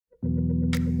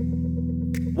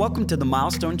Welcome to the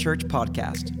Milestone Church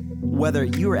podcast. Whether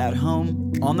you are at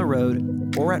home, on the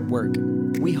road, or at work,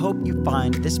 we hope you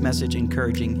find this message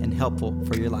encouraging and helpful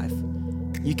for your life.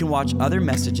 You can watch other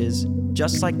messages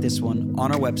just like this one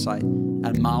on our website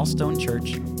at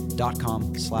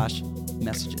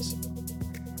milestonechurch.com/messages.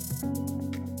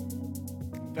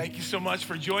 Thank you so much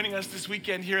for joining us this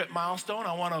weekend here at Milestone.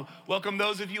 I want to welcome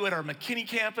those of you at our McKinney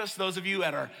campus, those of you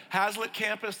at our Hazlitt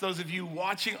campus, those of you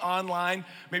watching online,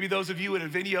 maybe those of you at a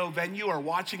video venue or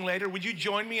watching later. Would you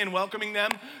join me in welcoming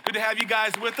them? Good to have you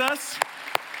guys with us.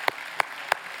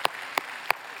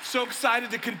 So excited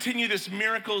to continue this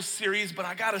Miracles series, but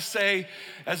I gotta say,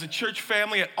 as a church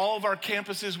family at all of our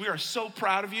campuses, we are so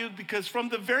proud of you because from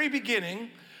the very beginning,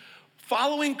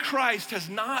 following Christ has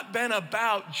not been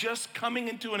about just coming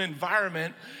into an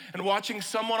environment and watching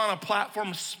someone on a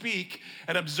platform speak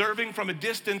and observing from a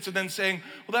distance and then saying,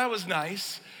 well, that was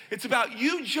nice. It's about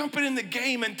you jumping in the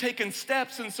game and taking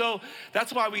steps. And so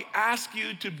that's why we ask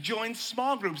you to join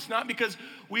small groups, not because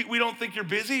we don't think you're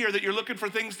busy or that you're looking for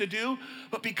things to do,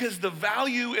 but because the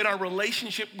value in our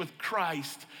relationship with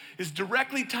Christ is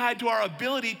directly tied to our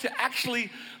ability to actually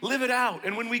live it out.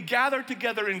 And when we gather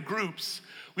together in groups,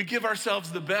 we give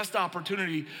ourselves the best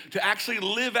opportunity to actually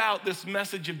live out this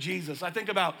message of Jesus. I think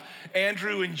about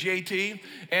Andrew and JT.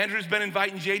 Andrew's been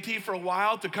inviting JT for a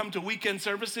while to come to weekend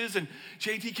services, and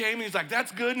JT came and he's like,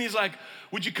 that's good. And he's like,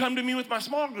 would you come to me with my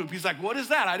small group? He's like, what is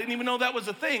that? I didn't even know that was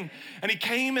a thing. And he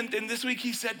came and this week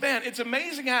he said, man, it's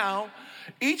amazing how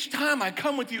each time I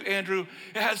come with you, Andrew,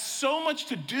 it has so much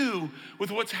to do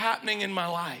with what's happening in my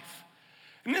life.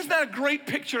 And isn't that a great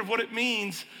picture of what it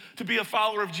means to be a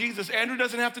follower of Jesus? Andrew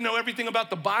doesn't have to know everything about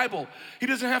the Bible. He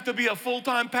doesn't have to be a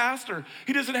full-time pastor.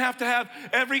 He doesn't have to have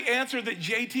every answer that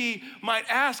JT might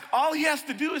ask. All he has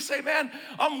to do is say, man,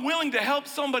 I'm willing to help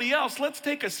somebody else. Let's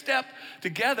take a step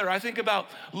together. I think about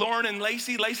Lauren and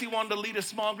Lacey. Lacey wanted to lead a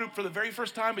small group for the very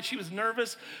first time, but she was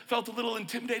nervous, felt a little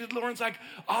intimidated. Lauren's like,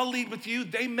 I'll lead with you.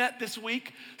 They met this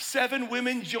week. 7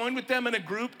 women joined with them in a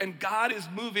group, and God is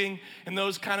moving in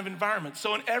those kind of environments.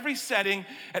 So in every setting,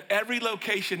 at every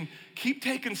location, keep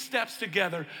taking steps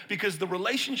together because the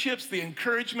relationships, the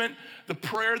encouragement, the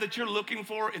prayer that you're looking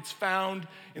for, it's found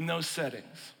in those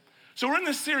settings. So we're in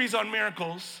this series on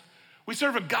miracles. We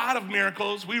serve a God of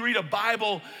miracles. We read a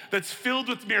Bible that's filled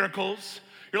with miracles.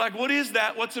 You're like, what is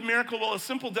that? What's a miracle? Well, a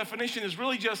simple definition is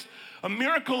really just a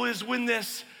miracle is when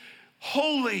this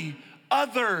holy,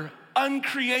 other,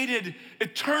 uncreated,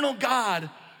 eternal God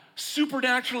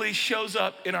supernaturally shows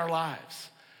up in our lives.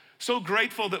 So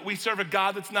grateful that we serve a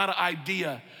God that's not an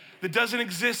idea, that doesn't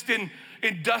exist in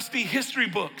dusty history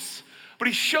books, but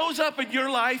he shows up in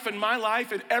your life and my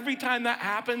life, and every time that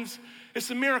happens, it's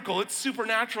a miracle, it's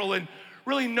supernatural, and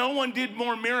really no one did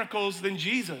more miracles than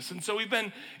Jesus. And so we've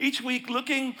been each week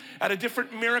looking at a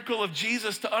different miracle of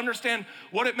Jesus to understand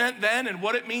what it meant then and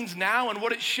what it means now and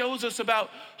what it shows us about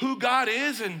who God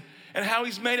is and how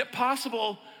he's made it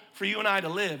possible for you and I to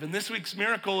live. And this week's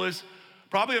miracle is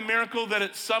probably a miracle that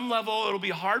at some level it'll be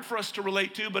hard for us to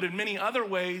relate to, but in many other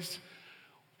ways,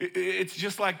 it's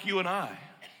just like you and I.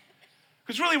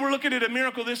 Because really we're looking at a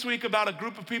miracle this week about a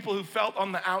group of people who felt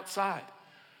on the outside.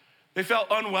 They felt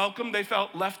unwelcome, they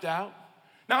felt left out.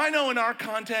 Now I know in our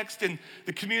context, in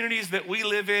the communities that we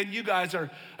live in, you guys are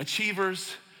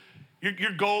achievers,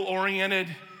 you're goal-oriented,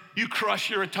 you crush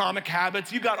your atomic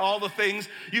habits. You got all the things.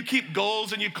 You keep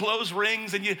goals and you close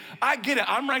rings and I get it.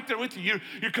 I'm right there with you.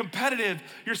 You're competitive.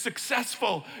 You're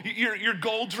successful. You're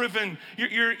goal-driven.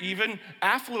 You're even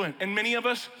affluent. And many of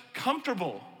us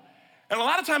comfortable. And a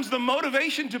lot of times the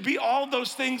motivation to be all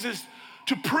those things is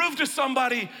to prove to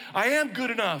somebody, I am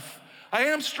good enough. I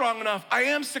am strong enough. I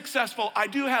am successful. I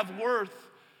do have worth.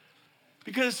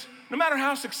 Because no matter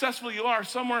how successful you are,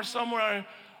 somewhere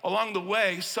along the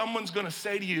way, someone's gonna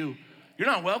say to you, you're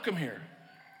not welcome here.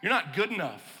 You're not good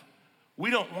enough. We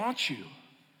don't want you.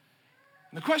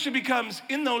 And the question becomes,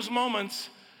 in those moments,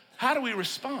 how do we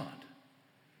respond?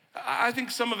 I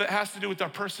think some of it has to do with our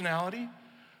personality.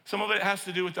 Some of it has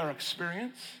to do with our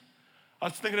experience. I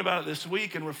was thinking about it this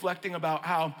week and reflecting about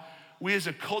how we as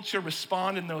a culture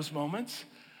respond in those moments.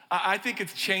 I think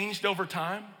it's changed over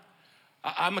time.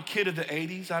 I'm a kid of the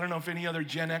 80s. I don't know if any other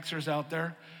Gen Xers out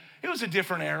there. It was a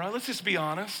different era, let's just be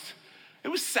honest. It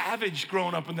was savage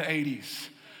growing up in the 80s.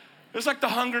 It was like the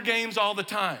Hunger Games all the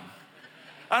time.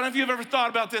 I don't know if you've ever thought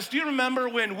about this. Do you remember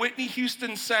when Whitney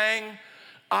Houston sang,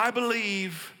 I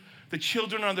believe the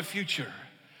children are the future?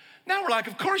 Now we're like,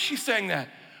 of course she sang that.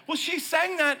 Well, she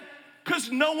sang that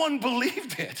because no one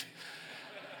believed it.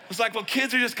 It's like, well,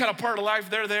 kids are just kind of part of life.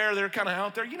 They're there, they're kind of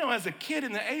out there. You know, as a kid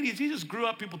in the 80s, you just grew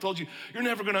up, people told you, you're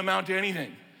never gonna amount to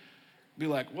anything. Be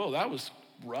like, whoa, that was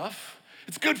rough.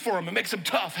 It's good for them. It makes them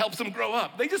tough, helps them grow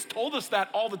up. They just told us that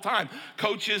all the time.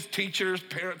 Coaches, teachers,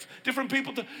 parents, different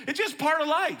people. It's just part of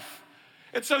life.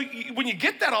 And so when you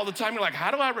get that all the time, you're like,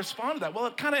 how do I respond to that? Well,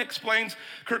 it kind of explains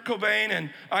Kurt Cobain and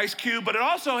Ice Cube, but it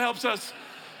also helps us.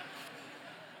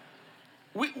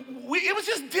 It was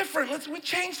just different. We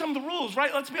changed some of the rules,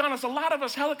 right? Let's be honest. A lot of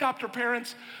us helicopter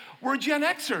parents were Gen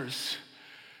Xers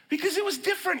because it was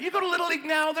different. You go to Little League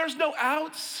now, there's no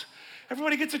outs.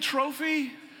 Everybody gets a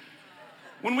trophy.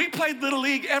 When we played Little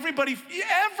League, everybody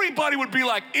would be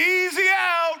like, easy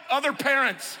out. Other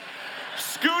parents,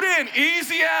 scoot in,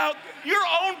 easy out. Your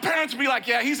own parents would be like,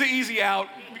 yeah, he's an easy out,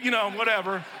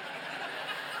 whatever.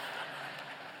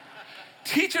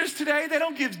 Teachers today, they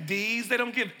don't give D's, they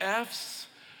don't give F's.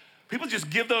 People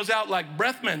just give those out like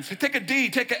breath mints. Take a D,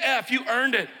 take a F, you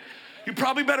earned it. You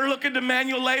probably better look into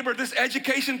manual labor. This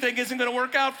education thing isn't gonna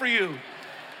work out for you.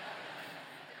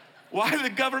 Why did the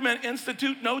government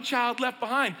institute No Child Left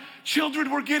Behind? Children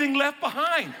were getting left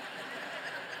behind.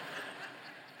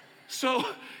 So,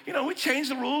 we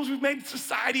changed the rules. We've made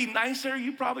society nicer.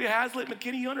 You probably Hazlitt,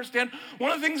 McKinney, you understand.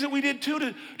 One of the things that we did too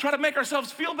to try to make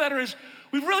ourselves feel better is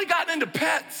we've really gotten into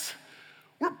pets.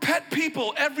 We're pet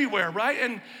people everywhere,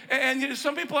 right? And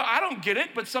some people, I don't get it,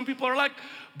 but some people are like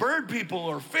bird people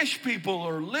or fish people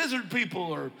or lizard people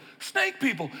or snake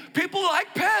people. People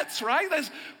like pets, right?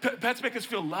 Pets make us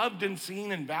feel loved and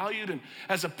seen and valued. And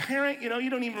as a parent, you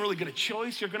don't even really get a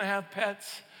choice. You're gonna have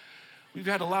pets. We've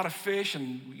had a lot of fish,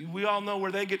 and we all know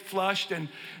where they get flushed. And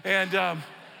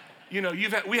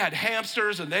we had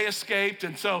hamsters, and they escaped.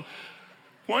 And so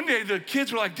one day the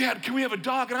kids were like, Dad, can we have a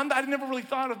dog? And I never really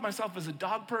thought of myself as a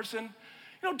dog person.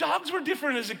 Dogs were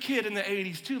different as a kid in the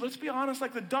 80s too. Let's be honest,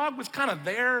 like the dog was kind of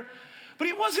there, but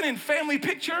he wasn't in family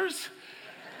pictures.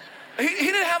 He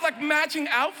didn't have like matching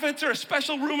outfits or a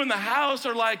special room in the house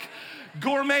or like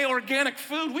gourmet organic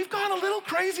food. We've gone a little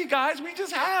crazy, guys. We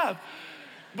just have.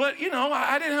 But,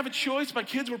 I didn't have a choice. My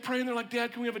kids were praying. They're like,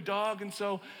 Dad, can we have a dog? And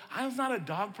so I was not a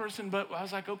dog person, but I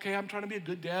was like, okay, I'm trying to be a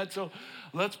good dad, so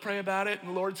let's pray about it. And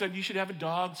the Lord said, you should have a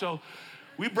dog. So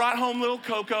we brought home little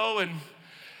Coco, and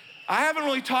I haven't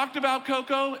really talked about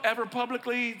Coco ever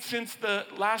publicly since the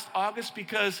last August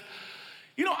because,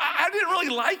 I didn't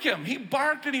really like him. He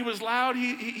barked and he was loud.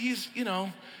 He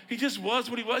just was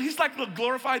what he was. He's like the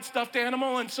glorified stuffed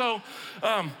animal. And so,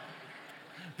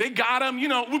 they got him,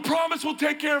 we promise we'll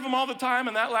take care of him all the time,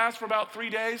 and that lasts for about 3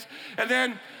 days. And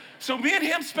then, so me and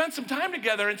him spent some time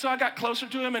together, and so I got closer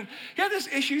to him, and he had this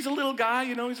issue. He's a little guy,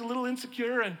 he's a little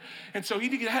insecure, and so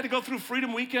he had to go through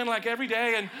Freedom Weekend like every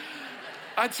day, and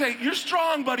I'd say, you're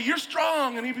strong, buddy, you're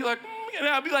strong, and he'd be like,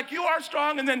 I'd be like, you are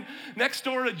strong. And then next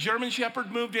door, a German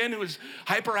Shepherd moved in who was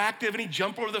hyperactive, and he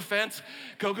jumped over the fence.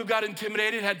 Coco got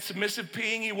intimidated, had submissive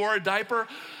peeing, he wore a diaper,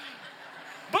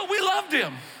 but we loved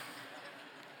him.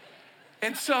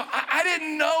 And so I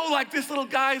didn't know, like, this little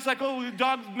guy is like, oh,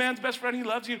 dog, man's best friend, he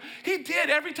loves you. He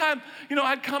did. Every time,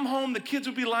 I'd come home, the kids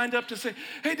would be lined up to say,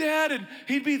 hey, Dad, and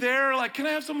he'd be there, like, can I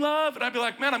have some love? And I'd be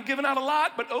like, man, I'm giving out a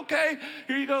lot, but okay,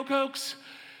 here you go, Cokes.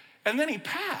 And then he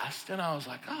passed, and I was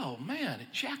like, oh, man,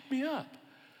 it jacked me up.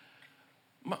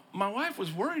 My wife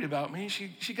was worried about me.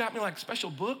 She got me, like, special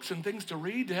books and things to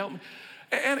read to help me.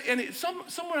 And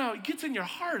somewhere it gets in your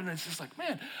heart, and it's just like,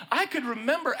 man, I could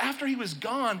remember after he was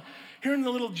gone, hearing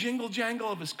the little jingle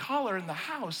jangle of his collar in the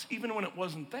house, even when it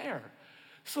wasn't there.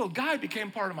 This little guy became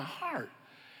part of my heart.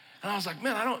 And I was like,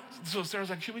 man, so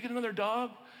Sarah's like, should we get another dog?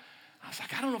 I was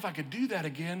like, I don't know if I could do that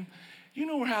again. You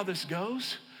know how this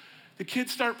goes. The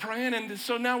kids start praying, and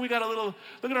so now we got look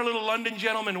at our little London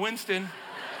gentleman, Winston,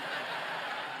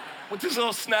 with his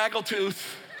little snaggletooth.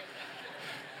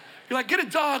 You're like, get a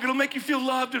dog, it'll make you feel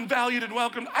loved and valued and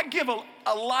welcomed. I give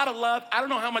a lot of love. I don't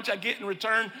know how much I get in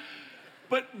return,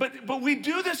 but we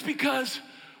do this because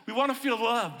we want to feel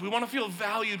loved. We want to feel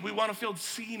valued. We want to feel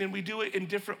seen, and we do it in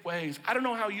different ways. I don't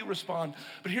know how you respond,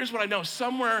 but here's what I know.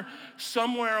 Somewhere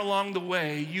along the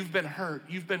way, you've been hurt.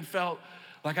 You've been felt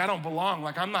like I don't belong,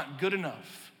 like I'm not good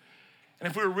enough. And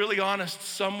if we were really honest,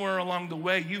 somewhere along the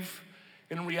way,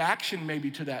 in reaction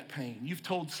maybe to that pain, you've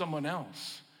told someone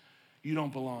else, you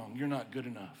don't belong, you're not good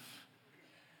enough.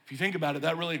 If you think about it,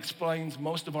 that really explains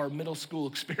most of our middle school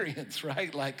experience,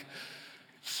 right? Like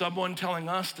someone telling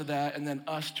us to that and then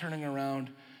us turning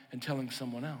around and telling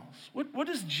someone else. What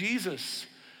does Jesus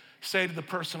say to the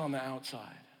person on the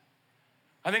outside?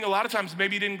 I think a lot of times,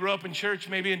 maybe you didn't grow up in church,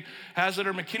 maybe in Hazlitt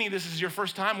or McKinney, this is your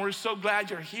first time. We're so glad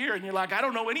you're here. And you're like, I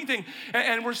don't know anything.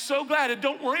 And we're so glad, and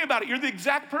don't worry about it. You're the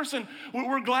exact person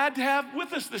we're glad to have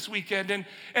with us this weekend. And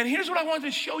here's what I wanted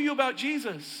to show you about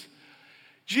Jesus.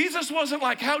 Jesus wasn't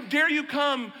like, how dare you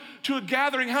come to a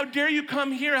gathering? How dare you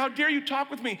come here? How dare you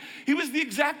talk with me? He was the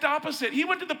exact opposite. He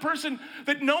went to the person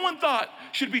that no one thought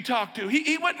should be talked to.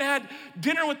 He went and had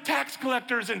dinner with tax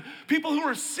collectors and people who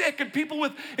were sick and people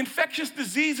with infectious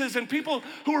diseases and people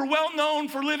who were well known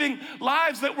for living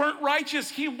lives that weren't righteous.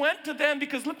 He went to them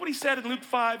because look what he said in Luke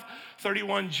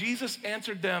 5:31. Jesus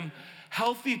answered them,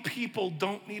 healthy people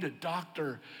don't need a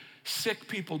doctor. Sick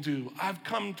people do. I've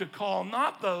come to call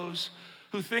not those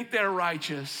who think they're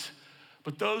righteous,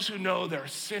 but those who know they're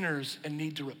sinners and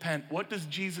need to repent. What does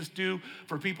Jesus do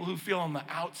for people who feel on the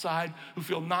outside, who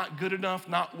feel not good enough,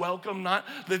 not welcome, not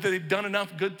that they've done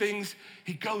enough good things?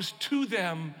 He goes to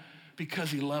them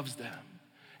because he loves them.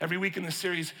 Every week in this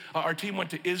series, our team went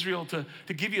to Israel to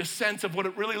give you a sense of what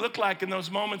it really looked like in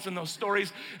those moments and those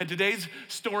stories. And today's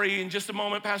story, in just a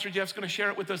moment, Pastor Jeff's gonna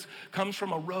share it with us, comes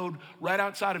from a road right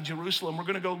outside of Jerusalem. We're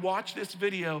gonna go watch this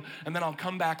video, and then I'll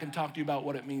come back and talk to you about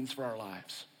what it means for our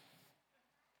lives.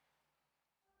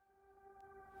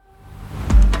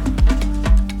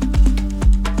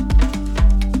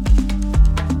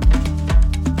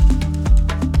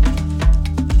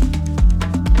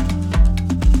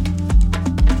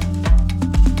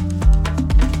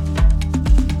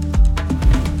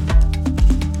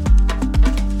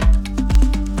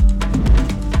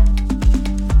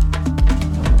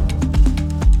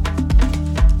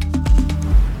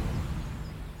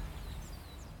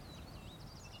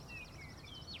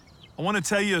 I want to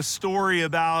tell you a story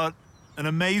about an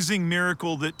amazing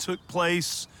miracle that took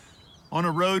place on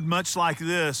a road much like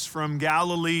this from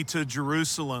Galilee to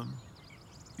Jerusalem.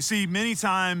 You see, many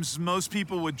times most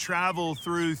people would travel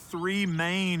through three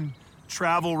main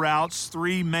travel routes,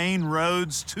 three main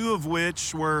roads, two of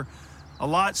which were a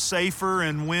lot safer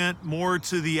and went more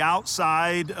to the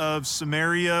outside of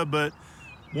Samaria, but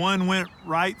one went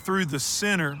right through the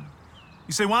center.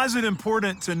 You say, why is it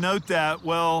important to note that?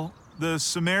 Well, the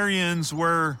Samaritans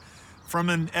were,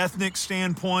 from an ethnic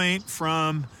standpoint,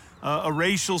 from a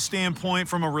racial standpoint,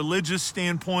 from a religious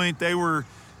standpoint, they were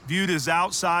viewed as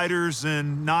outsiders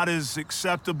and not as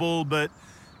acceptable. But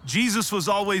Jesus was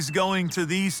always going to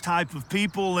these type of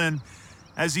people. And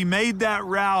as he made that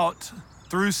route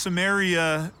through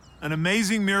Samaria, an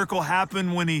amazing miracle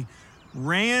happened when he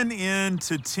ran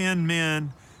into 10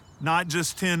 men, not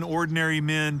just 10 ordinary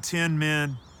men, 10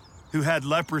 men who had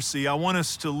leprosy. I want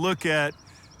us to look at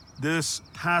this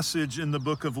passage in the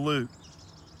book of Luke.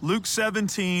 Luke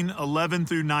 17:11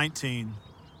 through 19.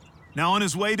 Now on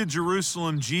his way to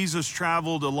Jerusalem, Jesus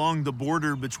traveled along the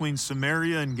border between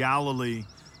Samaria and Galilee,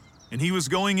 and he was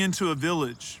going into a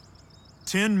village.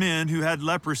 10 men who had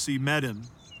leprosy met him.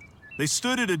 They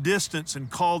stood at a distance and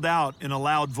called out in a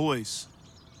loud voice,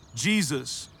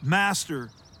 Jesus,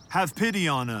 Master, have pity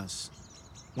on us.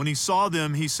 When he saw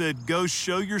them, he said, go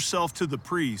show yourself to the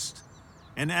priest.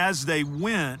 And as they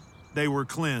went, they were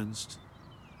cleansed.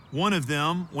 One of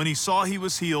them, when he saw he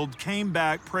was healed, came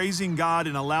back praising God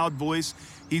in a loud voice.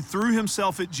 He threw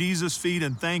himself at Jesus' feet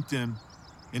and thanked him,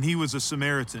 and he was a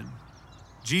Samaritan.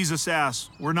 Jesus asked,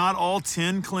 were not all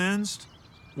 10 cleansed?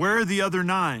 Where are the other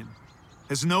 9?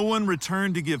 Has no one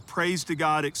returned to give praise to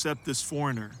God except this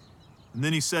foreigner? And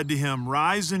then he said to him,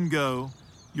 rise and go,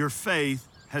 your faith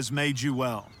has made you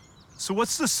well. So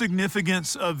what's the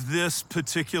significance of this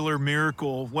particular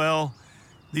miracle? Well,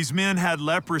 these men had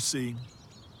leprosy,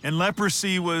 and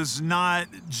leprosy was not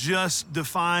just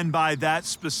defined by that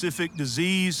specific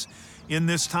disease. In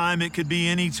this time, it could be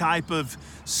any type of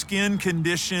skin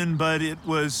condition, but it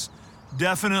was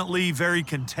definitely very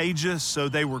contagious. So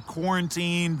they were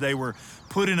quarantined, they were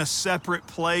put in a separate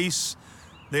place.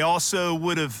 They also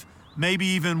would have, maybe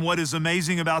even what is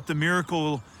amazing about the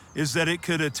miracle is that it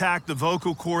could attack the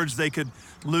vocal cords. They could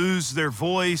lose their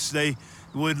voice. They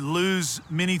would lose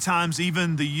many times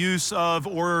even the use of,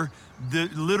 or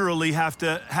literally have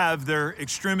to have their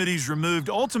extremities removed.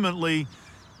 Ultimately,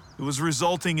 it was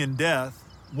resulting in death,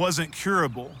 wasn't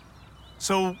curable.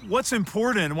 So what's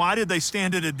important? Why did they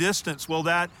stand at a distance? Well,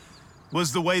 that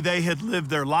was the way they had lived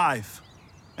their life.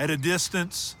 At a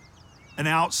distance, an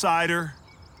outsider,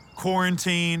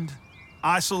 quarantined,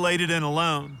 isolated and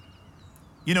alone.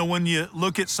 You know, when you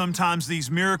look at sometimes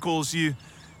these miracles, you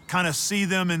kind of see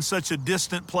them in such a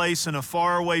distant place, in a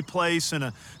faraway place, in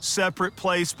a separate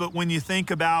place. But when you think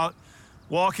about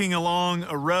walking along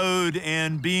a road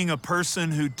and being a person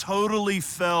who totally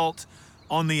felt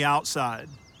on the outside,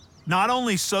 not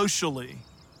only socially,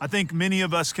 I think many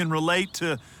of us can relate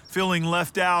to feeling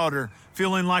left out or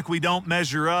feeling like we don't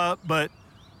measure up, but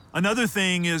another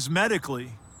thing is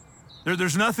medically.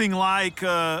 There's nothing like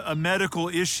a medical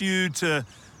issue to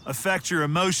affect your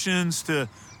emotions, to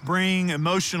bring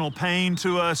emotional pain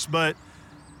to us, but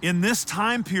In this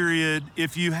time period,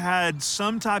 if you had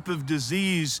some type of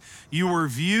disease, you were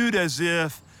viewed as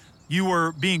if you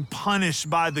were being punished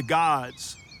by the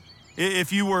gods.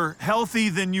 If you were healthy,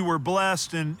 then you were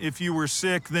blessed, and if you were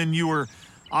sick, then you were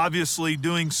obviously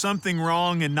doing something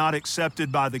wrong and not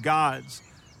accepted by the gods.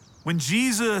 When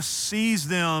Jesus sees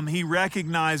them, he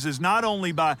recognizes not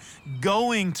only by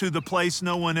going to the place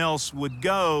no one else would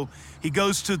go, he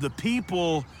goes to the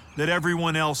people that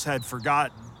everyone else had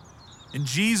forgotten. And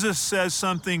Jesus says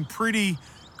something pretty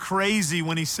crazy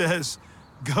when he says,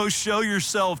 go show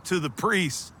yourself to the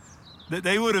priests. That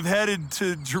they would have headed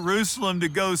to Jerusalem to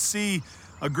go see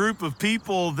a group of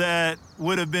people that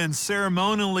would have been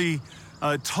ceremonially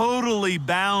totally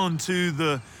bound to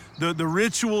the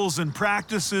rituals and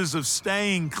practices of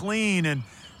staying clean, and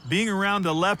being around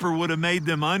a leper would have made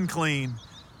them unclean.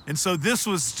 And so this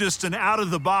was just an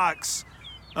out-of-the-box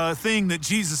thing that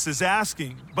Jesus is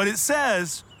asking. But it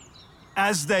says,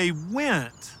 as they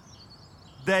went,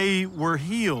 they were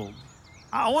healed.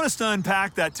 I want us to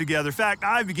unpack that together. In fact,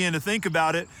 I began to think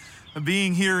about it.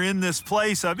 Being here in this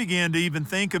place, I began to even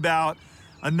think about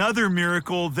another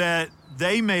miracle that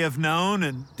they may have known,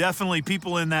 and definitely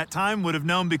people in that time would have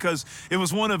known, because it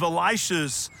was one of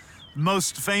Elisha's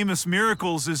most famous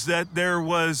miracles, is that there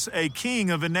was a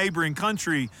king of a neighboring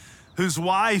country whose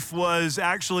wife was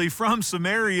actually from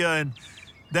Samaria, and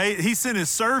he sent his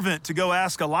servant to go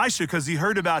ask Elisha because he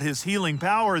heard about his healing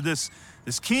power. This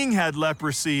king had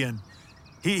leprosy, and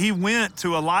he went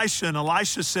to Elisha, and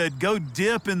Elisha said, go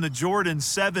dip in the Jordan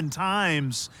 7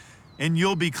 times and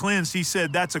you'll be cleansed. He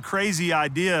said, that's a crazy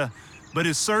idea, but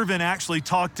his servant actually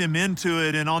talked him into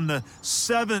it, and on the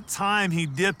 7th time he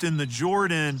dipped in the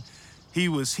Jordan, he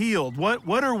was healed.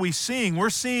 What are we seeing? We're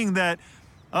seeing that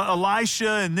Elisha,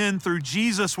 and then through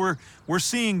Jesus, we're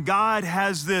seeing God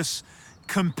has this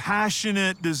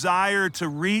compassionate desire to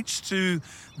reach to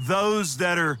those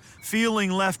that are feeling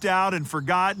left out and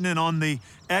forgotten and on the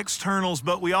externals.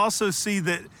 But we also see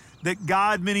that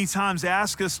God many times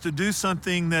asks us to do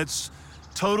something that's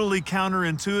totally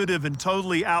counterintuitive and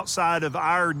totally outside of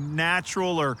our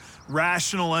natural or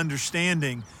rational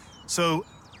understanding. So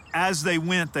as they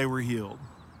went, they were healed.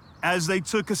 As they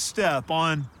took a step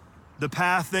on the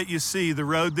path that you see, the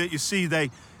road that you see, they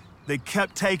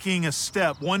kept taking a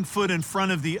step, one foot in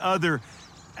front of the other.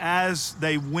 As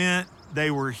they went,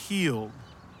 they were healed.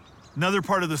 Another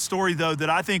part of the story, though, that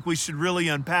I think we should really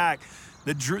unpack,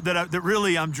 that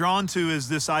really I'm drawn to, is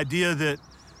this idea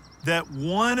that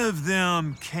one of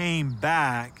them came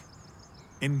back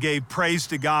and gave praise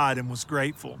to God and was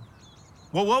grateful.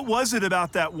 Well, what was it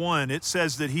about that one? It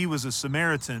says that he was a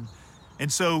Samaritan.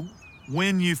 And so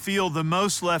when you feel the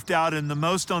most left out and the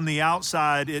most on the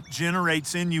outside, it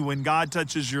generates in you, when God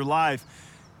touches your life,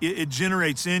 it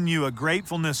generates in you a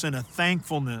gratefulness and a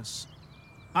thankfulness.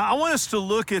 I want us to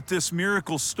look at this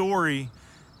miracle story,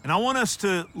 and I want us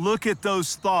to look at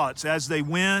those thoughts as they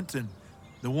went and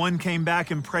the one came back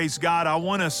and praised God. I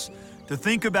want us to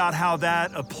think about how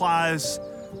that applies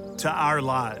to our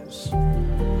lives.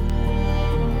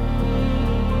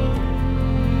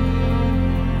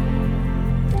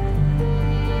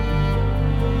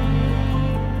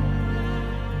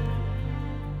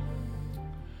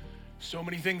 So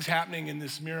many things happening in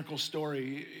this miracle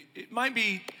story. It might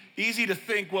be easy to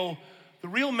think, well, the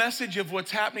real message of what's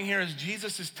happening here is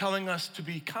Jesus is telling us to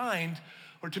be kind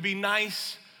or to be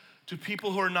nice to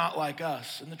people who are not like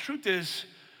us. And the truth is,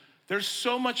 there's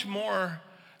so much more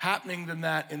happening than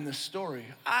that in this story.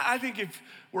 I think if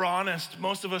we're honest,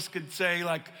 most of us could say,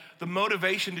 like, the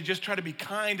motivation to just try to be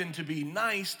kind and to be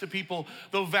nice to people,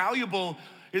 though valuable,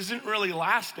 isn't really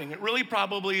lasting. It really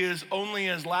probably is only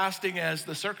as lasting as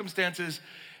the circumstances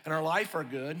in our life are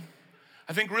good.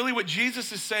 I think really what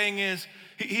Jesus is saying is,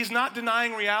 he's not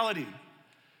denying reality.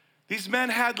 These men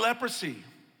had leprosy.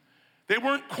 They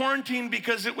weren't quarantined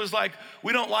because it was like,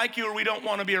 we don't like you or we don't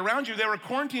want to be around you. They were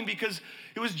quarantined because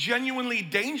it was genuinely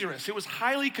dangerous. It was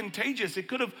highly contagious. It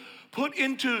could have put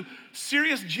into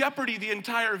serious jeopardy the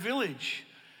entire village.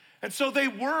 And so they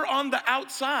were on the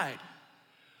outside.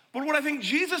 But what I think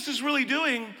Jesus is really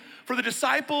doing for the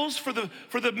disciples, for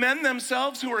the men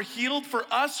themselves who are healed, for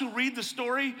us who read the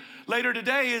story later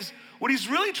today, is what he's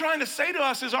really trying to say to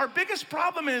us is our biggest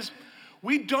problem is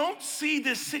we don't see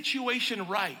this situation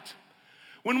right.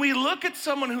 When we look at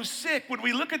someone who's sick, when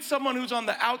we look at someone who's on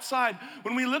the outside,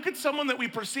 when we look at someone that we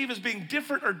perceive as being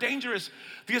different or dangerous,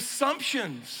 the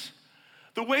assumptions,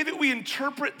 the way that we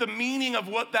interpret the meaning of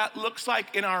what that looks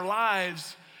like in our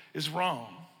lives is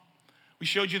wrong. We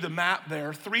showed you the map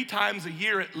there. 3 times a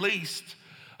year at least,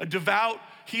 a devout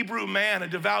Hebrew man, a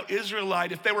devout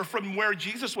Israelite, if they were from where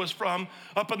Jesus was from,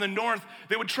 up in the north,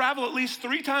 they would travel at least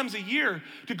 3 times a year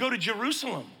to go to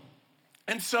Jerusalem.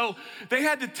 And so they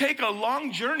had to take a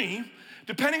long journey.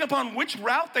 Depending upon which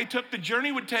route they took, the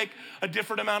journey would take a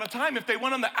different amount of time. If they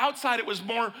went on the outside, it was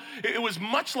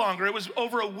much longer. It was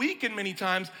over a week in many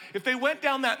times. If they went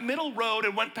down that middle road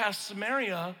and went past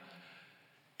Samaria,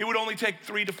 it would only take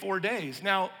 3 to 4 days.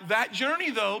 Now, that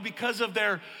journey, though, because of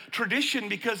their tradition,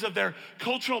 because of their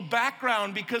cultural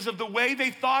background, because of the way they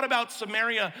thought about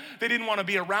Samaria, they didn't want to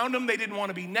be around them, they didn't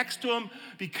want to be next to them,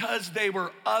 because they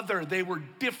were other, they were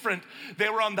different, they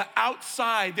were on the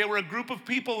outside, they were a group of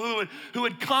people who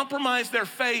had compromised their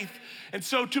faith. And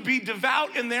so to be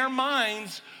devout in their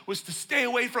minds was to stay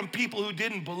away from people who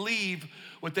didn't believe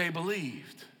what they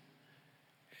believed.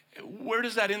 Where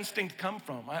does that instinct come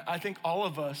from? I think all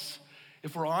of us,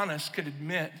 if we're honest, could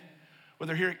admit,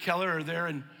 whether here at Keller or there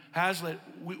in Hazlitt,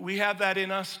 we have that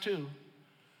in us too.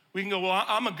 We can go, well,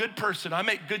 I'm a good person. I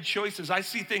make good choices. I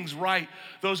see things right.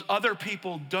 Those other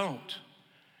people don't.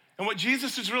 And what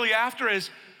Jesus is really after is,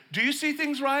 do you see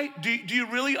things right? Do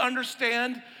you really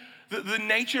understand the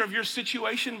nature of your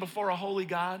situation before a holy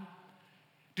God?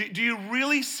 Do you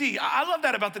really see? I love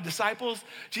that about the disciples.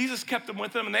 Jesus kept them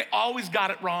with them, and they always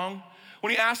got it wrong.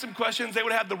 When he asked them questions, they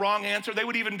would have the wrong answer. They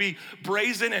would even be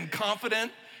brazen and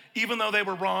confident, even though they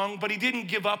were wrong. But he didn't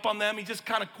give up on them. He just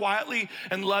kind of quietly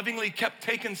and lovingly kept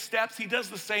taking steps. He does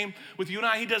the same with you and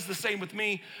I. He does the same with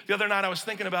me. The other night I was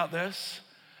thinking about this.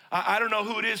 I don't know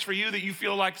who it is for you that you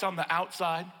feel like's on the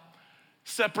outside,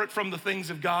 separate from the things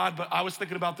of God. But I was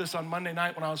thinking about this on Monday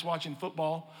night when I was watching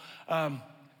football.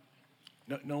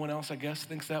 No one else, I guess,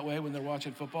 thinks that way when they're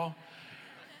watching football.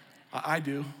 I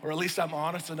do, or at least I'm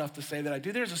honest enough to say that I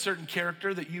do. There's a certain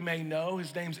character that you may know.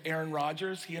 His name's Aaron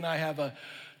Rodgers. He and I have a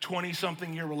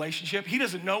 20-something year relationship. He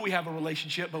doesn't know we have a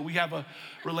relationship, but we have a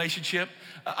relationship.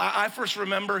 I first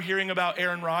remember hearing about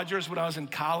Aaron Rodgers when I was in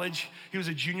college. He was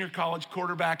a junior college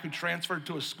quarterback who transferred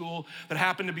to a school that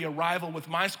happened to be a rival with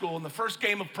my school. In the first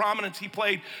game of prominence he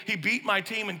played, he beat my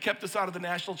team and kept us out of the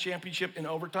national championship in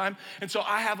overtime. And so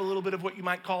I have a little bit of what you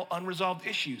might call unresolved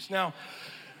issues. Now,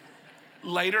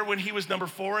 later, when he was number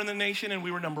 4 in the nation and we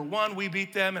were number 1, we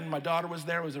beat them, and my daughter was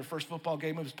there. It was her first football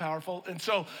game. It was powerful. And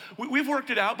so we've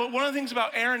worked it out. But one of the things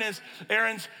about Aaron is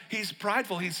he's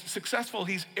prideful, he's successful,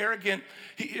 he's arrogant.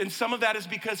 And some of that is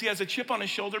because he has a chip on his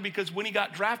shoulder, because when he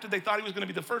got drafted, they thought he was going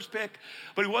to be the first pick,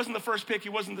 but he wasn't the first pick. He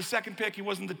wasn't the second pick. He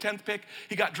wasn't the 10th pick.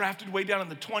 He got drafted way down in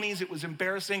the 20s. It was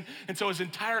embarrassing. And so his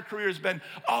entire career has been,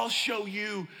 I'll show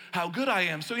you how good I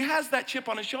am. So he has that chip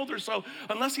on his shoulder. So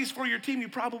unless he's for your team, you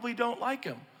probably don't like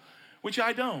him, which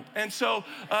I don't. And so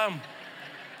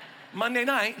Monday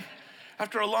night,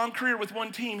 after a long career with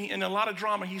one team and a lot of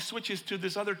drama, he switches to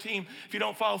this other team. If you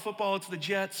don't follow football, it's the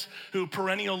Jets, who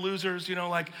perennial losers. You know,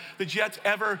 like the Jets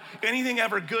anything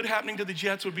ever good happening to the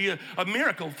Jets would be a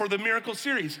miracle for the Miracle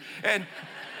series. And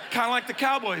kind of like the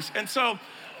Cowboys. And so,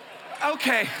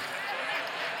 okay.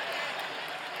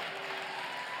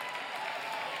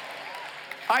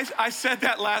 I said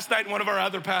that last night, and one of our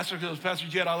other pastors goes, Pastor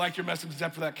Jed, I liked your message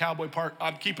except for that cowboy part.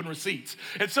 I'm keeping receipts.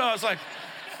 And so I was like,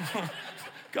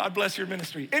 God bless your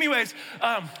ministry. Anyways,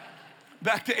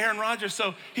 back to Aaron Rodgers.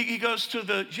 So he goes to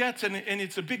the Jets, and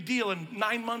it's a big deal, and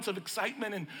 9 months of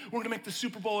excitement, and we're going to make the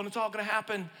Super Bowl, and it's all going to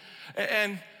happen.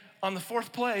 And on the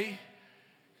 4th play,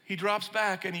 he drops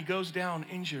back, and he goes down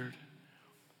injured.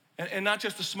 And not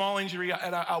just a small injury.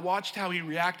 And I watched how he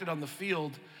reacted on the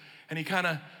field, and he kind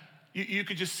of, you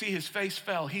could just see his face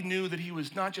fell. He knew that he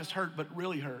was not just hurt, but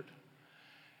really hurt.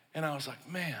 And I was like,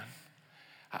 man,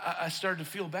 I started to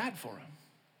feel bad for him.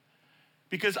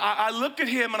 Because I looked at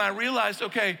him and I realized,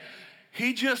 okay,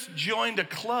 he just joined a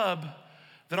club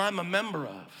that I'm a member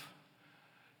of.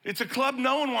 It's a club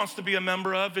no one wants to be a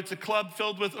member of. It's a club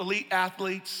filled with elite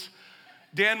athletes.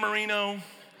 Dan Marino,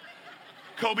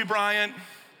 Kobe Bryant,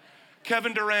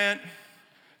 Kevin Durant,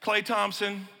 Klay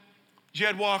Thompson,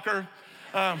 Jed Walker.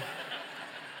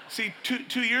 See,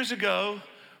 two years ago,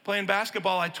 playing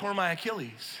basketball, I tore my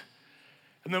Achilles.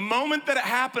 And the moment that it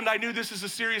happened, I knew this is a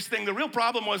serious thing. The real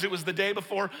problem was it was the day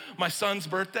before my son's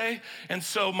birthday. And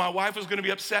so my wife was gonna be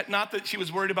upset, not that she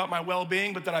was worried about my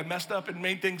well-being, but that I messed up and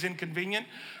made things inconvenient.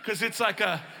 Because it's like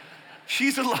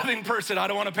she's a loving person. I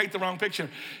don't wanna paint the wrong picture.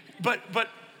 But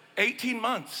 18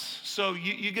 months, so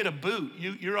you get a boot.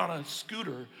 You're on a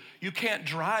scooter. You can't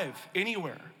drive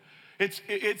anywhere. It's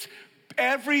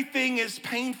everything is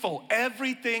painful.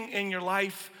 Everything in your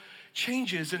life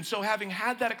changes. And so having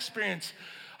had that experience,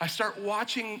 I start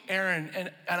watching Aaron,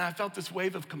 and I felt this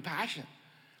wave of compassion.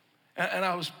 And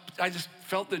I just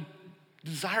felt the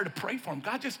desire to pray for him.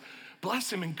 God, just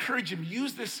bless him, encourage him,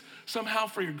 use this somehow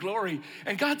for your glory.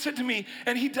 And God said to me,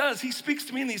 and he does, he speaks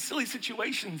to me in these silly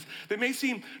situations that may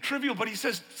seem trivial, but he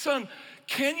says, son,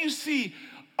 can you see,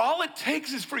 all it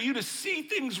takes is for you to see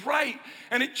things right,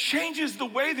 and it changes the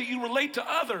way that you relate to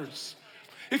others.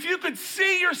 If you could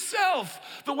see yourself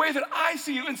the way that I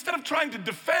see you, instead of trying to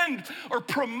defend or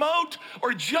promote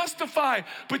or justify,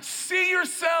 but see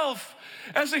yourself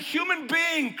as a human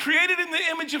being created in the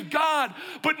image of God,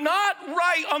 but not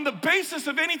right on the basis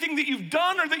of anything that you've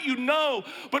done or that you know,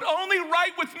 but only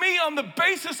right with me on the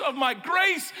basis of my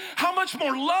grace, how much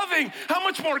more loving, how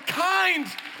much more kind,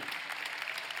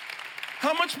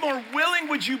 how much more willing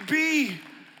would you be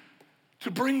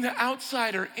to bring the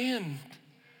outsider in?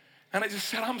 And I just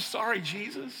said, I'm sorry,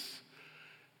 Jesus.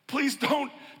 Please don't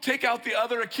take out the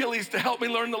other Achilles to help me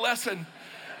learn the lesson.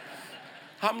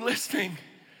 I'm listening.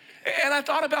 And I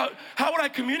thought about how would I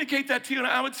communicate that to you, and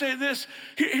I would say this.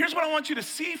 Here's what I want you to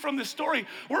see from this story.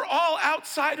 We're all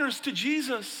outsiders to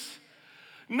Jesus.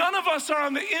 None of us are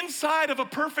on the inside of a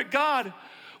perfect God.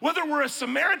 Whether we're a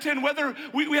Samaritan, whether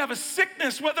we have a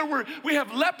sickness, whether we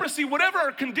have leprosy, whatever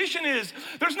our condition is,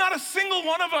 there's not a single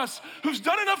one of us who's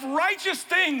done enough righteous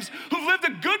things, who've lived a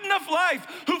good enough life,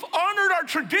 who've honored our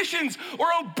traditions or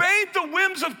obeyed the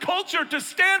whims of culture to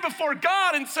stand before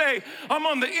God and say, I'm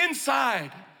on the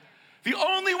inside. The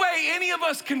only way any of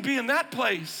us can be in that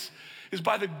place is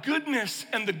by the goodness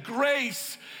and the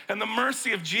grace and the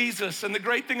mercy of Jesus. And the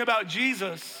great thing about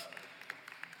Jesus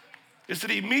is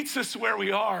that he meets us where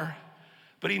we are,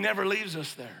 but he never leaves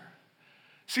us there.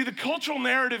 See, the cultural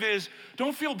narrative is,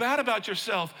 don't feel bad about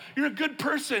yourself. You're a good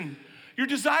person. Your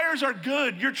desires are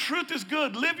good. Your truth is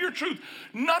good. Live your truth.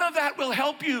 None of that will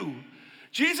help you.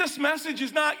 Jesus' message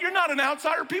is not, you're not an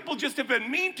outsider. People just have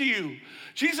been mean to you.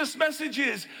 Jesus' message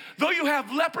is, though you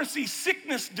have leprosy,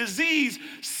 sickness, disease,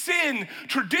 sin,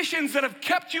 traditions that have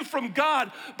kept you from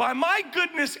God, by my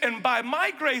goodness and by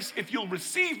my grace, if you'll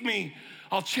receive me,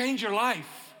 I'll change your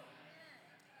life.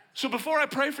 So before I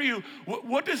pray for you,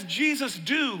 what does Jesus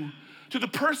do to the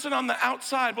person on the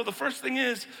outside? Well, the first thing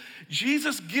is,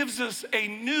 Jesus gives us a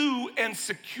new and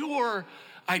secure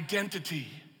identity.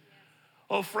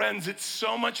 Oh, friends, it's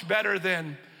so much better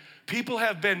than people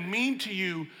have been mean to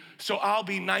you, so I'll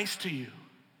be nice to you.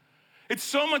 It's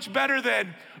so much better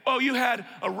than, oh, you had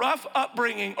a rough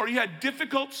upbringing or you had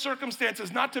difficult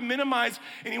circumstances, not to minimize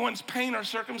anyone's pain or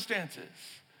circumstances.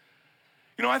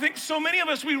 You know, I think so many of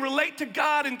us, we relate to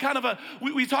God in kind of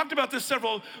we talked about this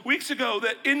several weeks ago,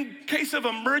 that in case of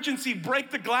emergency, break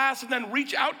the glass and then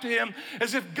reach out to him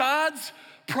as if God's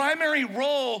primary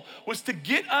role was to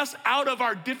get us out of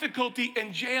our difficulty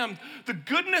and jam. The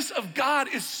goodness of God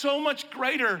is so much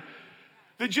greater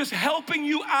than just helping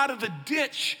you out of the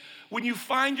ditch when you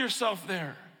find yourself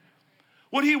there.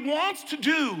 What he wants to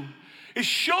do is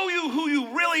show you who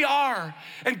you really are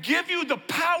and give you the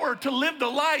power to live the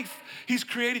life he's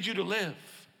created you to live.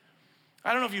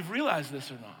 I don't know if you've realized this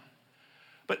or not,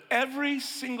 but every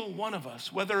single one of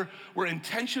us, whether we're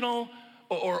intentional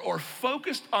or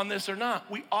focused on this or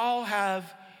not, we all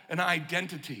have an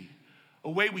identity, a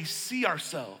way we see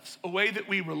ourselves, a way that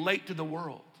we relate to the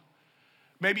world.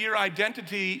 Maybe your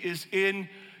identity is in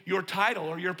your title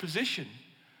or your position.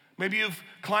 Maybe you've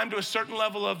climbed to a certain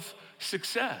level of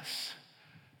success.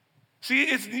 See,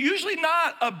 it's usually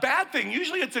not a bad thing.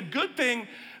 Usually it's a good thing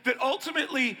that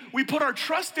ultimately we put our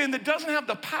trust in, that doesn't have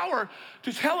the power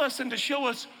to tell us and to show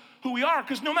us who we are.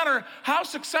 Because no matter how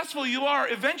successful you are,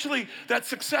 eventually that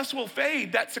success will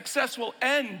fade, that success will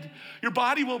end. Your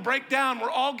body will break down.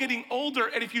 We're all getting older.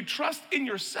 And if you trust in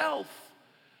yourself,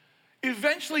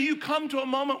 eventually you come to a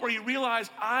moment where you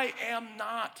realize, I am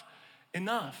not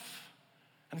enough.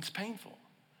 And it's painful.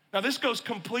 Now, this goes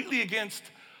completely against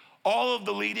all of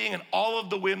the leading and all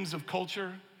of the whims of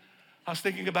culture. I was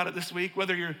thinking about it this week,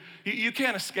 whether you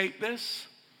can't escape this.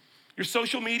 Your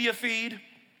social media feed,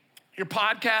 your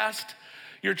podcast,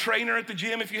 your trainer at the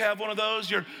gym if you have one of those,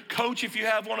 your coach if you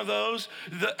have one of those,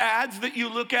 the ads that you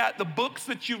look at, the books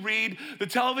that you read, the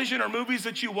television or movies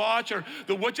that you watch, or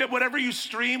whatever you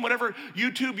stream, whatever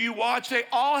YouTube you watch, they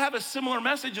all have a similar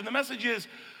message. And the message is,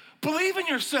 believe in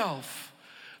yourself.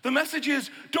 The message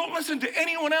is, don't listen to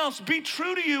anyone else. Be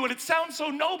true to you. And it sounds so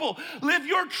noble. Live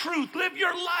your truth. Live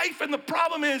your life. And the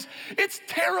problem is, it's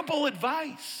terrible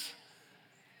advice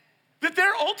that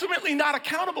they're ultimately not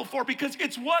accountable for, because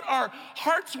it's what our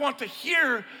hearts want to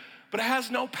hear, but it has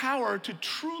no power to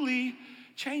truly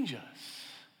change us.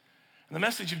 And the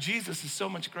message of Jesus is so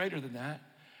much greater than that.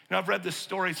 You know, I've read this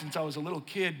story since I was a little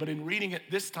kid, but in reading it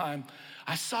this time,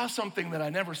 I saw something that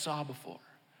I never saw before.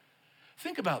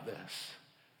 Think about this.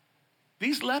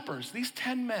 These lepers, these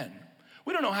 10 men,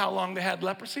 We don't know how long they had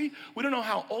leprosy. We don't know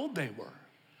how old they were.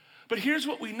 But here's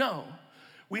what we know.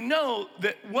 We know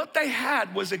that what they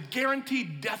had was a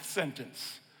guaranteed death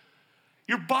sentence.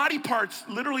 Your body parts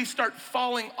literally start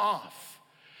falling off.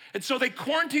 And so they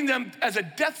quarantine them as a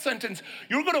death sentence.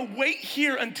 You're gonna wait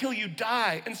here until you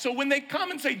die. And so when they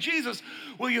come and say, Jesus,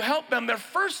 will you help them? Their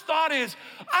first thought is,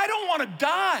 I don't wanna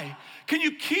die. Can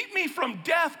you keep me from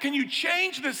death? Can you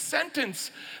change this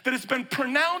sentence that has been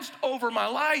pronounced over my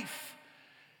life?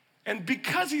 And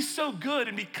because he's so good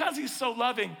and because he's so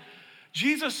loving,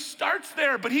 Jesus starts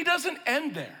there, but he doesn't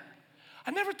end there. I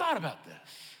never thought about this.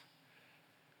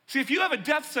 See, if you have a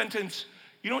death sentence,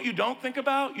 you know what you don't think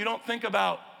about? You don't think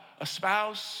about a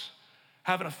spouse,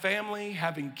 having a family,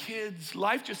 having kids.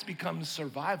 Life just becomes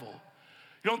survival.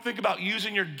 You don't think about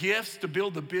using your gifts to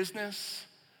build a business.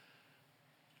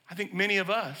 I think many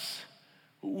of us,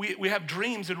 we have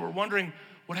dreams and we're wondering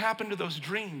what happened to those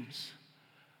dreams.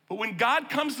 But when God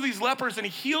comes to these lepers and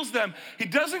he heals them, he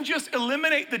doesn't just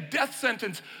eliminate the death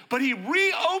sentence, but he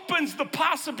reopens the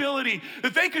possibility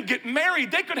that they could get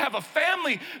married, they could have a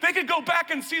family, they could go back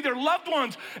and see their loved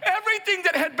ones. Everything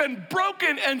that had been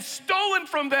broken and stolen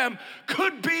from them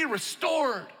could be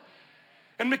restored.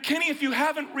 And McKinney, if you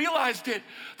haven't realized it,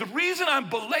 the reason I'm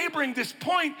belaboring this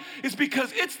point is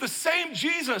because it's the same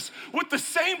Jesus with the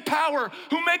same power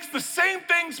who makes the same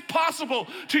things possible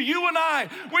to you and I.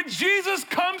 When Jesus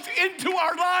comes into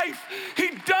our life,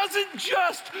 he doesn't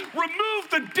just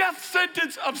remove the death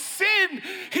sentence of sin,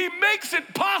 he makes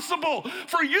it possible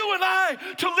for you and I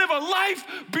to live a life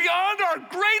beyond our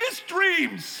greatest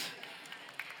dreams.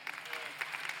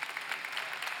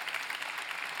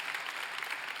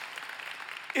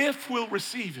 If we'll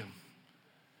receive him,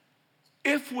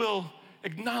 if we'll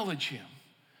acknowledge him,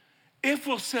 if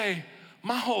we'll say,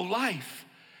 my whole life,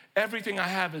 everything I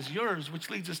have is yours, which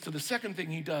leads us to the second thing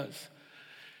he does.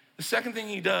 The second thing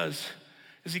he does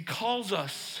is he calls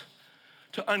us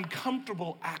to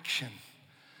uncomfortable action.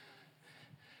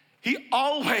 He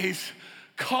always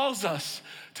calls us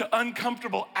to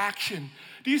uncomfortable action.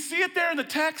 Do you see it there in the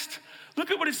text? Look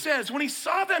at what it says. When he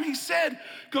saw them, he said,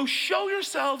 go show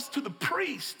yourselves to the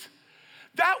priest.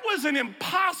 That was an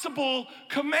impossible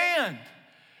command.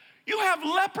 You have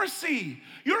leprosy.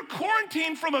 You're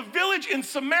quarantined from a village in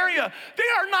Samaria. They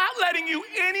are not letting you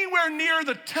anywhere near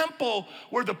the temple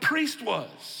where the priest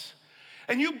was.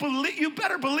 And you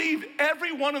better believe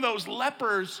every one of those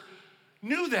lepers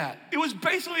knew that. It was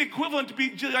basically equivalent to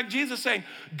be like Jesus saying,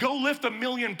 go lift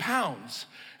 1,000,000 pounds.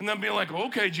 And then being like,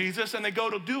 okay, Jesus, and they go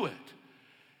to do it.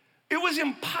 It was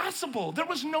impossible. There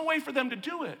was no way for them to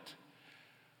do it.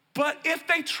 But if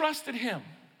they trusted him,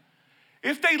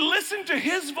 if they listened to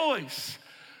his voice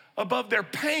above their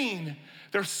pain,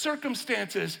 their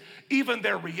circumstances, even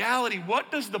their reality,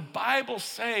 what does the Bible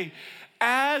say?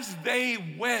 As they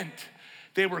went,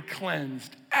 they were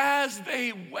cleansed. As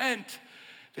they went,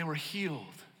 they were healed.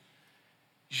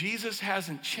 Jesus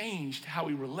hasn't changed how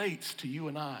he relates to you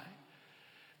and I.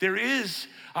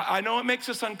 I know it makes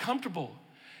us uncomfortable.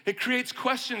 It creates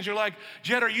questions. You're like,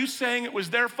 Jed, are you saying it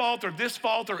was their fault or this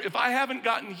fault? Or if I haven't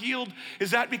gotten healed, is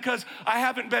that because I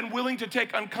haven't been willing to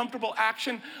take uncomfortable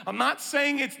action? I'm not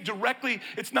saying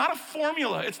it's not a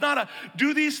formula. It's not a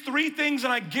do these 3 things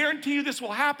and I guarantee you this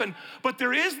will happen. But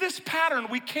there is this pattern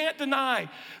we can't deny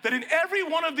that in every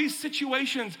one of these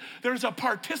situations, there's a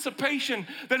participation,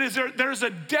 there's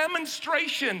a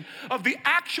demonstration of the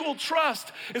actual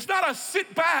trust. It's not a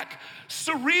sit back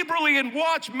cerebrally and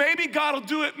watch, maybe God will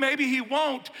do it, maybe he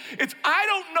won't. It's, I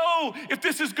don't know if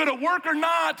this is gonna work or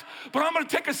not, but I'm gonna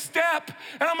take a step,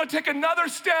 and I'm gonna take another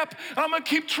step, and I'm gonna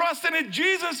keep trusting in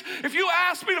Jesus. If you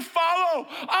ask me to follow,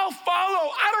 I'll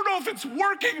follow. I don't know if it's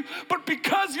working, but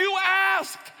because you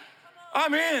asked,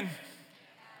 I'm in.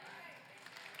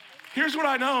 Here's what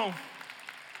I know.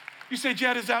 You say,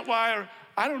 Jed, is that why?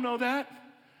 I don't know that.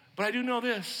 But I do know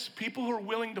this, people who are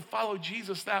willing to follow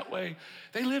Jesus that way,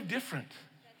 they live different.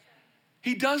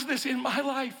 He does this in my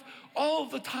life all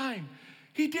the time.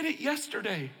 He did it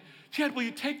yesterday. Jed, will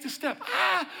you take the step?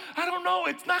 I don't know,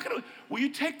 it's not gonna, will you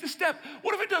take the step?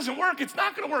 What if it doesn't work? It's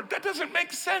not gonna work, that doesn't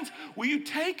make sense. Will you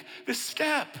take the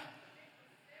step?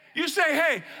 You say,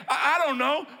 hey, I don't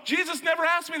know, Jesus never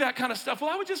asked me that kind of stuff. Well,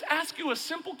 I would just ask you a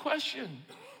simple question.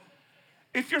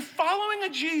 If you're following a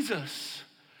Jesus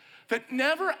that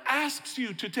never asks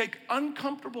you to take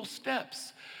uncomfortable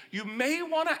steps, you may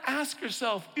want to ask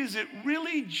yourself, is it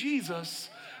really Jesus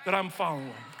that I'm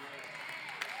following?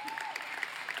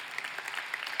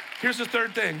 Here's the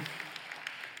third thing.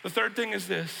 The third thing is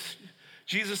this.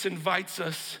 Jesus invites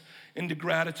us into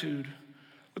gratitude.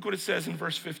 Look what it says in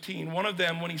verse 15. One of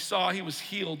them, when he saw he was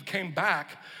healed, came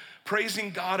back,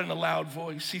 praising God in a loud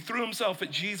voice. He threw himself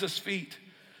at Jesus' feet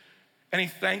and he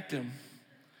thanked him.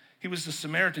 He was the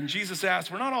Samaritan. Jesus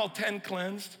asked, were not all 10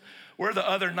 cleansed? Where are the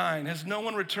other 9? Has no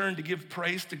one returned to give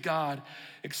praise to God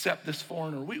except this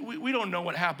foreigner? We don't know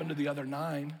what happened to the other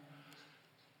 9.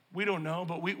 We don't know,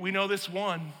 but we know this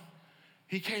one,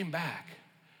 he came back.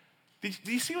 Do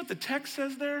you see what the text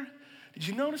says there? Did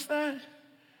you notice that?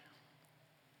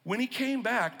 When he came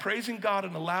back, praising God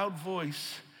in a loud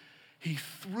voice, he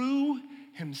threw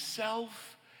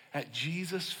himself at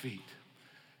Jesus' feet.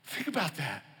 Think about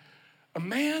that. A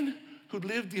man who'd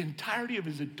lived the entirety of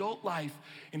his adult life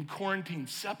in quarantine,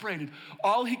 separated.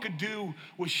 All he could do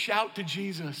was shout to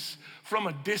Jesus from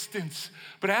a distance.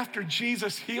 But after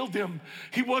Jesus healed him,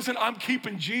 he wasn't, I'm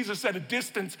keeping Jesus at a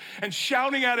distance and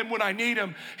shouting at him when I need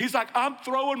him. He's like, I'm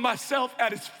throwing myself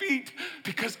at his feet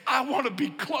because I want to be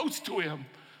close to him.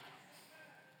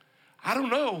 I don't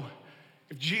know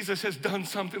if Jesus has done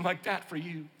something like that for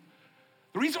you.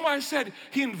 The reason why I said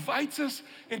he invites us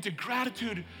into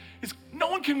gratitude is no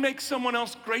one can make someone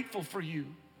else grateful for you.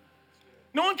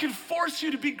 No one can force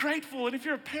you to be grateful. And if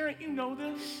you're a parent, you know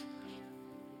this.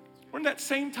 We're in that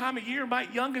same time of year. My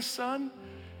youngest son,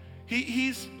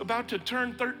 he's about to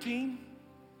turn 13.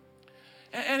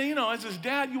 And you know, as his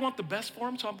dad, you want the best for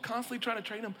him, so I'm constantly trying to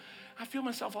train him. I feel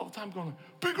myself all the time going,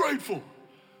 be grateful,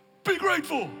 be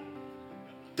grateful.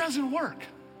 Doesn't work.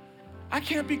 I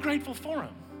can't be grateful for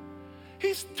him.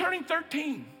 He's turning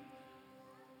 13.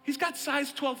 He's got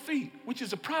size 12 feet, which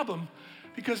is a problem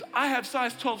because I have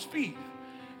size 12 feet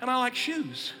and I like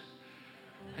shoes.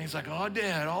 And he's like, oh,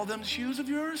 Dad, all them shoes of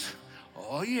yours?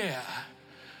 Oh, yeah.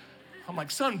 I'm like,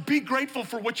 son, be grateful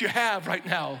for what you have right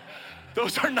now.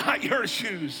 Those are not your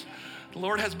shoes. The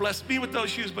Lord has blessed me with those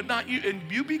shoes, but not you.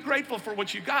 And you be grateful for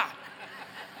what you got.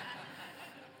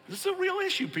 This is a real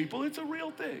issue, people. It's a real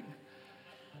thing.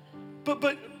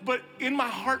 But in my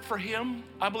heart for him,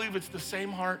 I believe it's the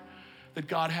same heart that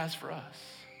God has for us.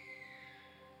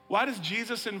 Why does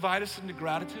Jesus invite us into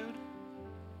gratitude?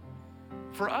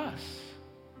 For us.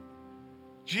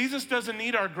 Jesus doesn't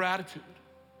need our gratitude.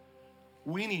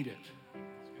 We need it.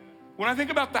 When I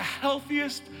think about the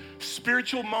healthiest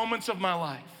spiritual moments of my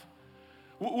life,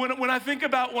 when I think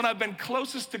about when I've been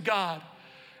closest to God,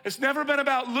 it's never been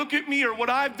about look at me or what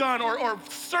I've done or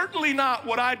certainly not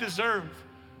what I deserve.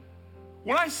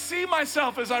 When I see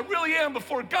myself as I really am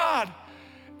before God,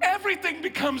 everything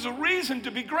becomes a reason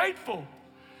to be grateful.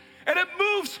 And it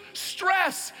moves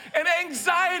stress and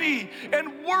anxiety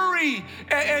and worry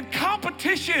and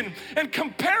competition and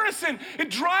comparison. It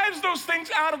drives those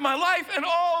things out of my life, and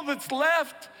all that's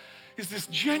left is this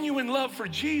genuine love for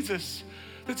Jesus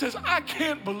that says, I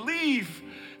can't believe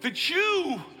that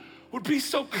you would be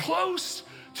so close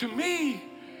to me.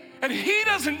 And he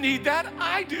doesn't need that,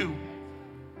 I do.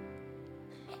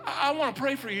 I want to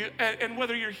pray for you, and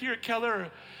whether you're here at Keller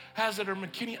or Hazard or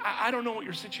McKinney, I don't know what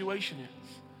your situation is.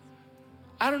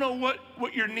 I don't know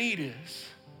what your need is.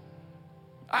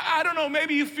 I don't know,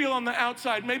 maybe you feel on the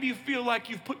outside, maybe you feel like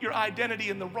you've put your identity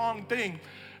in the wrong thing.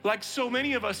 Like so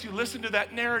many of us, you listen to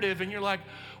that narrative and you're like,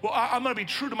 well, I'm gonna be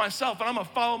true to myself and I'm gonna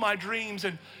follow my dreams,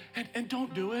 and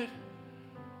don't do it.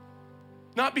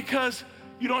 Not because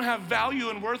you don't have value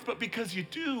and worth, but because you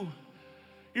do.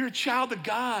 You're a child of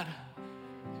God.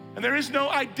 And there is no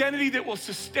identity that will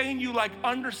sustain you like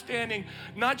understanding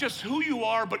not just who you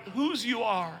are, but whose you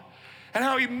are and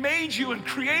how he made you and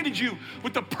created you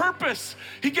with a purpose.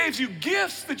 He gave you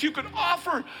gifts that you could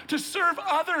offer to serve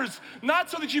others, not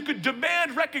so that you could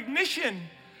demand recognition,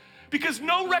 because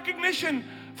no recognition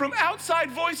from outside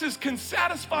voices can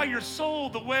satisfy your soul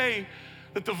the way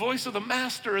that the voice of the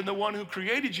master and the one who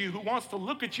created you, who wants to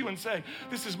look at you and say,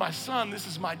 this is my son, this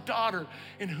is my daughter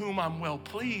in whom I'm well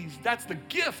pleased. That's the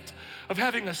gift of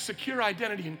having a secure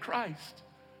identity in Christ.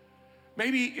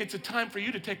 Maybe it's a time for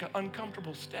you to take an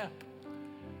uncomfortable step.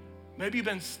 Maybe you've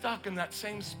been stuck in that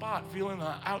same spot, feeling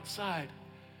the outside.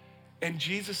 And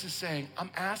Jesus is saying, I'm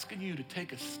asking you to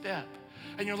take a step.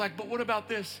 And you're like, but what about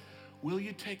this? Will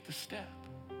you take the step?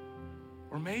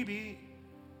 Or maybe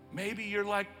you're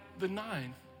like the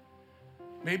 9.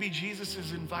 Maybe Jesus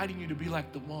is inviting you to be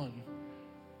like the 1.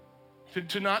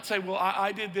 To not say, well,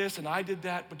 I did this and I did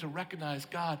that, but to recognize,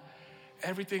 God,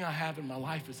 everything I have in my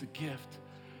life is a gift.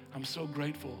 I'm so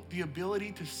grateful. The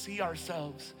ability to see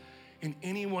ourselves in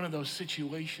any one of those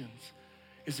situations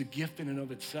is a gift in and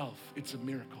of itself. It's a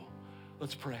miracle.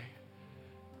 Let's pray.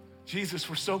 Jesus,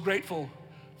 we're so grateful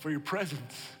for your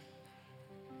presence.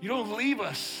 You don't leave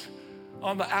us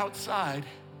on the outside.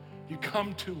 You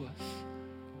come to us.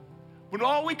 When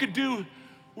all we could do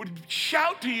would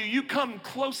shout to you, you come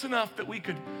close enough that we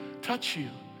could touch you.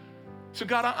 So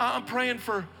God, I'm praying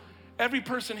for every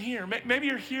person here. Maybe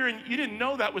you're here and you didn't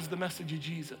know that was the message of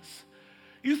Jesus.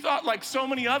 You thought, like so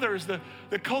many others, the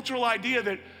cultural idea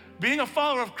that being a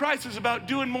follower of Christ is about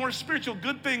doing more spiritual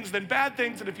good things than bad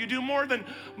things, and if you do more than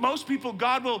most people,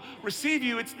 God will receive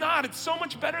you. It's not. It's so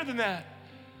much better than that.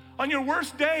 On your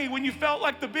worst day, when you felt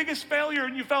like the biggest failure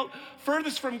and you felt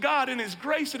furthest from God, in His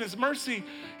grace and His mercy,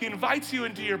 He invites you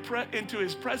into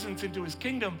His presence, into His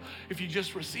kingdom. If you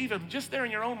just receive Him, just there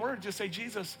in your own words, just say,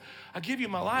 Jesus, I give you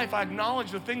my life. I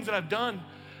acknowledge the things that I've done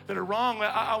that are wrong.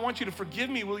 I want you to forgive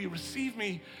me. Will you receive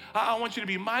me? I want you to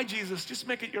be my Jesus. Just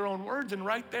make it your own words, and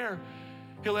right there,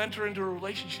 He'll enter into a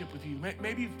relationship with you.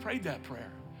 Maybe you've prayed that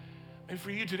prayer. Maybe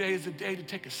for you today is the day to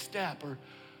take a step or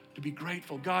to be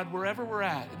grateful. God, wherever we're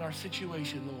at in our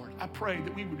situation, Lord, I pray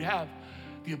that we would have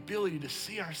the ability to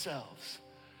see ourselves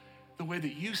the way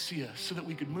that you see us so that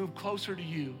we could move closer to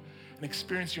you and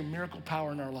experience your miracle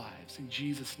power in our lives. In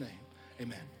Jesus' name,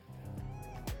 amen.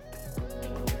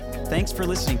 Thanks for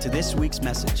listening to this week's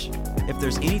message. If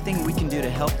there's anything we can do to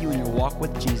help you in your walk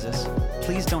with Jesus,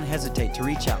 please don't hesitate to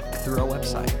reach out through our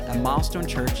website at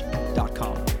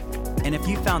milestonechurch.com. And if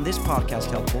you found this podcast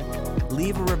helpful,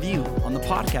 leave a review on the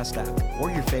podcast app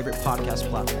or your favorite podcast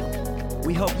platform.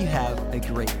 We hope you have a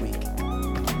great week.